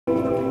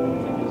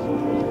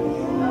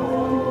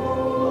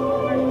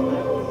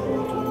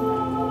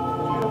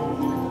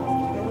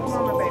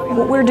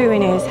What we're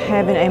doing is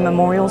having a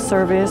memorial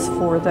service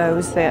for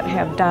those that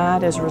have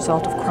died as a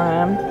result of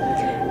crime,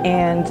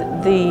 and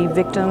the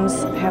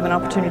victims have an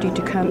opportunity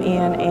to come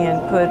in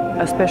and put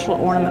a special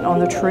ornament on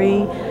the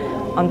tree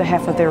on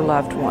behalf of their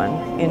loved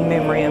one, in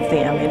memory of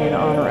them and in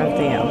honor of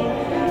them.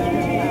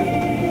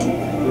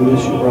 We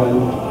miss you, Brian.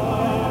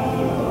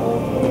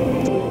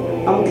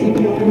 I'll keep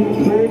you in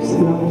your prayers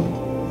and I'll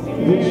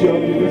wish you all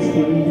the best.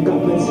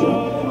 God bless you.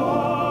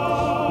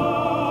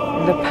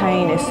 The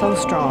pain is so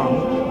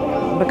strong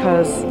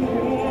because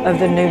of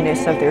the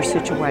newness of their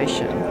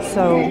situation.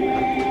 So,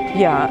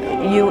 yeah,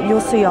 you'll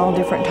see all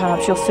different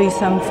types. You'll see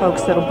some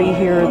folks that'll be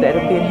here that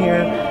have been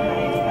here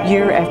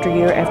year after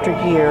year after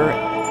year.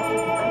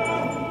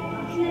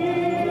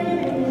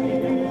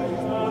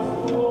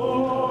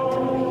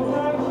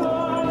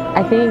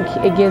 I think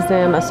it gives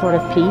them a sort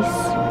of peace,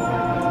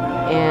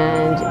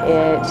 and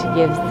it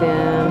gives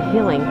them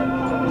healing,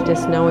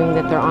 just knowing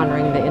that they're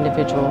honoring the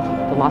individual,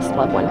 the lost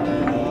loved one.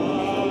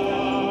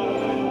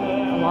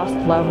 A lost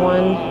loved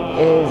one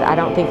is, I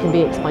don't think, can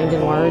be explained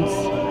in words,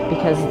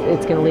 because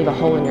it's going to leave a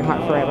hole in your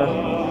heart forever.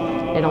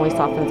 It only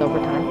softens over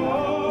time.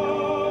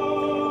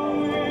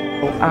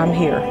 I'm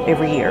here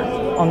every year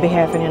on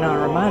behalf and in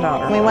honor of my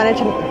daughter. We wanted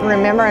to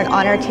remember and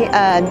honor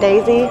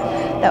Daisy,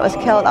 that was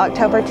killed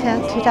October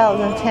 10th,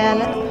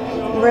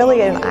 2010.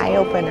 Really an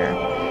eye-opener,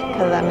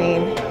 because I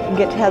mean, you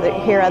get to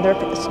hear other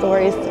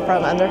stories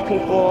from other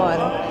people,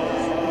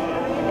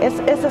 and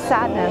it's a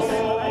sadness.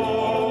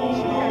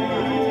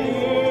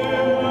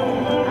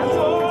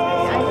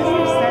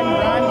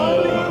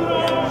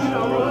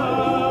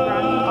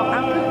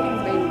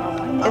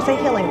 It's a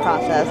healing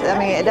process. I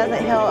mean, it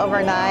doesn't heal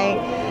overnight,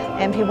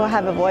 and people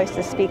have a voice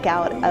to speak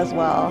out as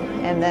well,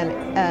 and then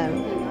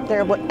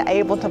they're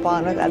able to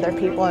bond with other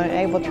people and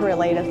able to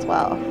relate as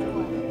well.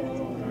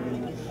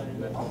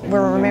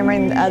 We're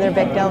remembering the other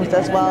victims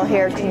as well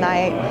here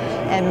tonight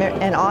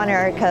in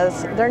honor,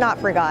 because they're not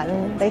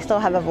forgotten. They still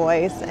have a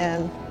voice,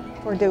 and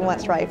we're doing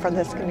what's right for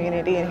this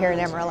community and here in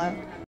Amarillo.